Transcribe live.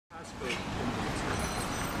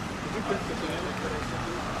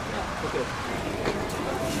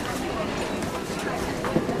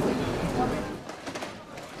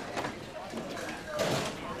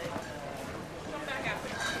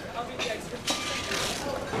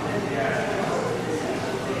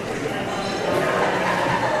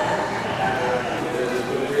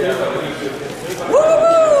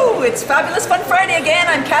It's Fabulous Fun Friday again.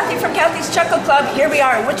 I'm Kathy from Kathy's Chuckle Club. Here we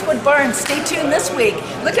are, Wychwood Barns. Stay tuned this week.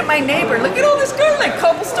 Look at my neighbor. Look at all this garlic.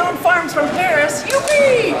 Cobblestone Farms from Paris.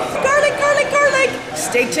 Youpee! Garlic, garlic, garlic.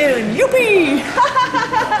 Stay tuned. Youpee!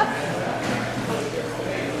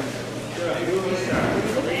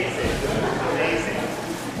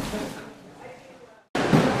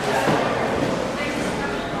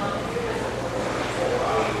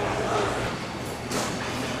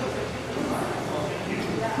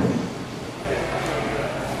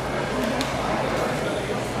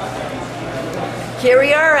 Here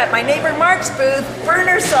we are at my neighbor Mark's booth,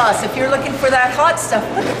 burner sauce. If you're looking for that hot stuff,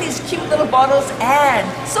 look at these cute little bottles and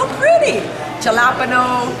so pretty.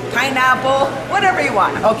 Jalapeno, pineapple, whatever you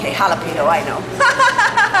want. Okay, jalapeno, I know.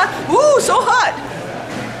 Ooh, so hot.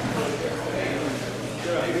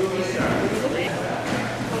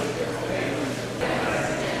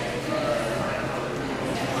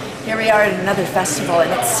 Here we are at another festival,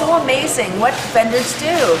 and it's so amazing what vendors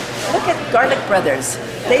do. Look at Garlic Brothers.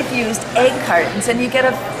 They've used egg cartons, and you get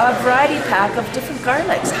a variety pack of different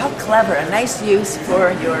garlics. How clever! A nice use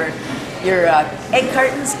for your egg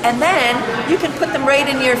cartons, and then you can put them right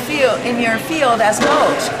in your field as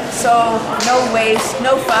mulch. So no waste,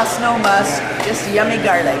 no fuss, no muss, just yummy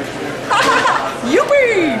garlic.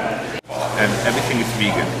 Youpee! And everything is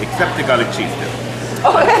vegan except the garlic cheese dip.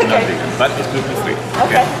 Oh, okay. Not vegan, but it's gluten free.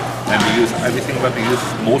 Okay. And we use everything what we use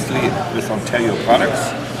mostly with Ontario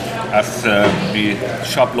products, as we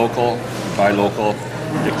shop local, buy local,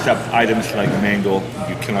 except items like mango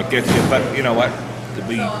you cannot get here. But you know what?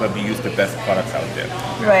 But we use the best products out there.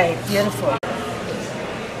 Right. Beautiful.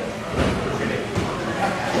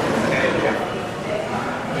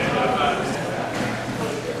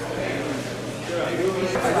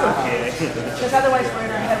 Because otherwise we're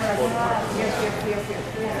in our head like, here.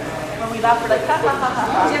 When we laugh, we're like, ha ha ha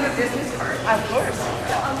ha. Do you have a business card? Of course.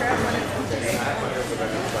 I'll grab one of them today.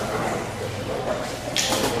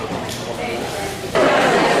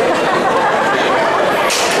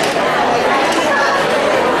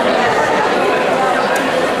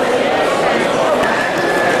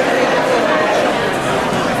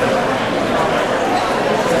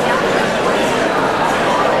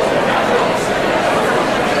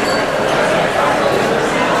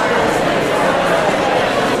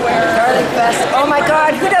 Oh my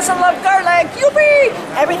God, who doesn't love garlic? Youpee!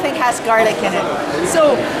 Everything has garlic in it.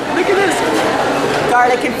 So, look at this.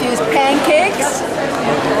 Garlic infused pancakes.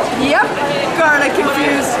 Yep, garlic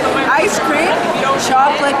infused ice cream.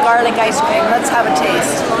 Chocolate garlic ice cream. Let's have a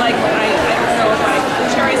taste. Like, I don't know, like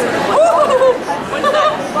cherries. Ooh! When's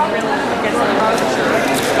that really gets in the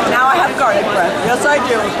mouth? Now I have garlic breath. Yes, I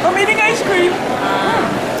do. I'm eating ice cream.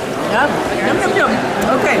 Yum, yum, yum, yum.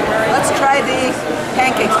 Okay, let's try the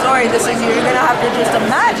pancakes. Sorry, this is, you're going to have to just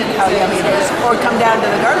imagine how yummy it is, or come down to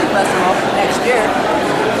the garlic festival next year.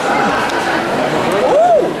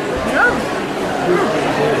 Ooh, yum.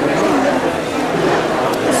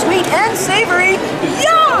 Sweet and savory.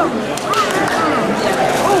 Yum!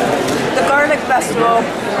 Ooh, the garlic festival.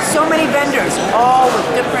 So many vendors, all with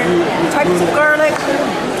different types of garlic.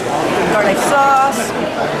 Garlic sauce.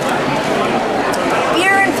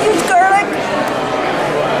 Beer infused garlic.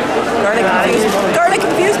 Garlic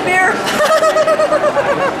infused beer.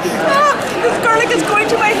 Ah, this garlic is going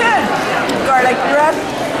to my head. Garlic breath.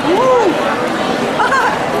 Woo.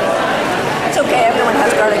 It's okay, everyone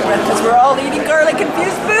has garlic breath because we're all eating garlic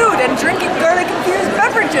infused food and drinking garlic infused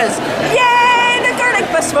beverages. Yay, the garlic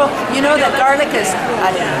festival. You know that garlic is,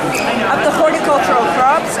 of the horticultural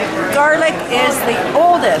crops, garlic is the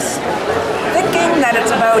oldest. Thinking that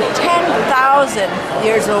it's about 10,000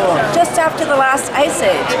 years old, just after the last ice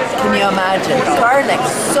age. Can you imagine? Garlic,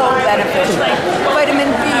 so beneficial.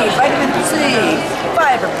 Vitamin B, vitamin C,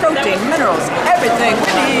 fiber, protein, minerals, everything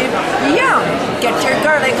we need. Yum! Get your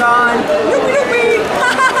garlic on. Youpee youpee!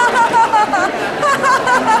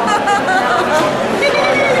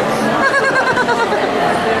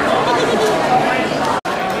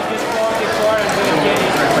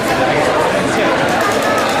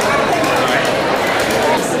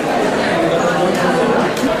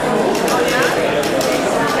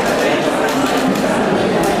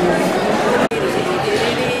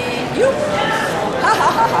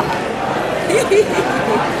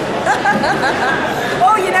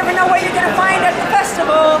 Oh, you never know what you're going to find at the festival.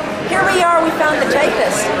 here we are, we found the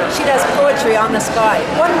typist. She does poetry on the spot.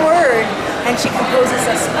 One word, and she composes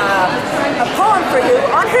us a poem for you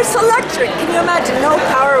on her Selectric. Can you imagine? No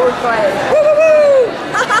power required. Woo woo woo!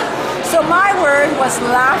 So my word was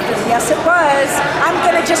laughter. Yes, it was. I'm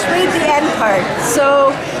going to just read the end part.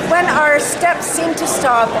 So when our steps seem to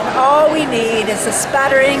stop and all we need is the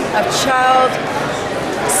spattering of child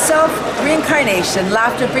self-reincarnation,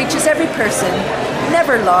 laughter breaches every person,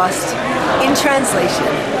 never lost. In translation,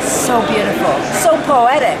 so beautiful, so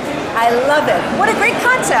poetic. I love it. What a great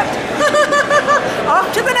concept.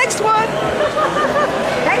 Off to the next one.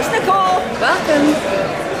 Thanks, Nicole. Welcome.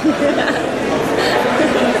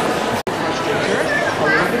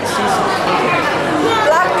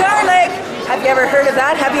 Black garlic. Have you ever heard of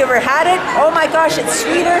that? Have you ever had it? Oh my gosh, it's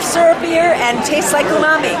sweeter, syrupier, and tastes like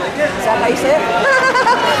umami. Is that how you say it?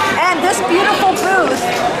 And this beautiful booth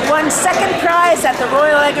won second prize at the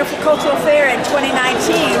Royal Agricultural Fair in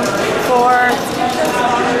 2019 for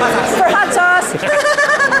hot sauce.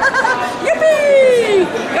 Yippee!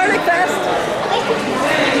 Garlic Fest.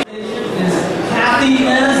 Is Kathy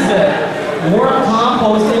Nesbitt, more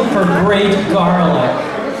composting for great garlic.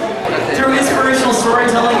 Through inspirational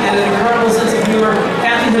storytelling and an incredible sense of humor,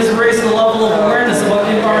 Kathy has raised the level of awareness about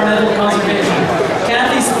environmental conservation.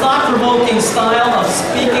 Kathy's thought-provoking style of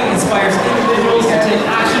speaking inspires individuals to take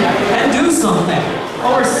action and do something.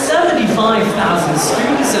 Over 75,000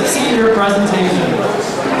 students have seen her presentation.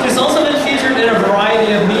 She's also been featured in a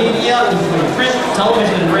variety of media, including print,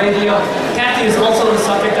 television, and radio. Kathy is also the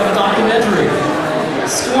subject of a documentary,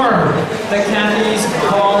 Squirm, the Kathy's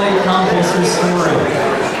Quality Composter Story.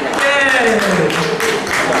 John,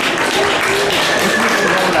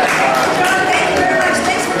 thank you very much.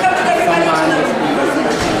 Thanks for coming, everybody.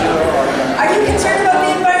 Are you concerned about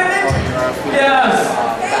the environment? Yes.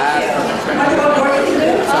 Thank you. What about more you can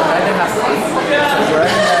do? Yes.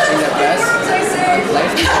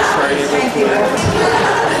 Thank you.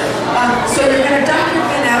 So you're going to dump your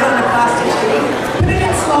bin out on a plastic sheet, put it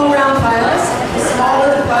in small round piles. The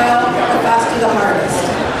smaller the pile, the faster the harvest.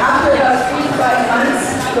 After about 3 to 5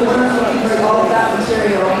 months, the worms will convert all of that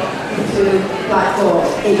material into black gold,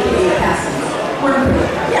 aka castings. Worm-proof.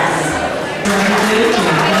 Yes.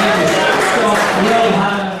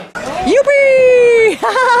 Youpee!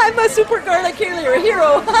 I'm a super garlic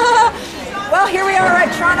hero. Well, here we are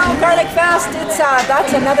at Toronto Garlic Fest. It's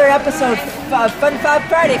that's another episode of Fun Fab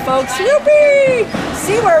Friday, folks. Youpee!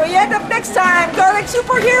 See where we end up next time. Garlic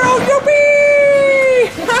superhero. Youpee!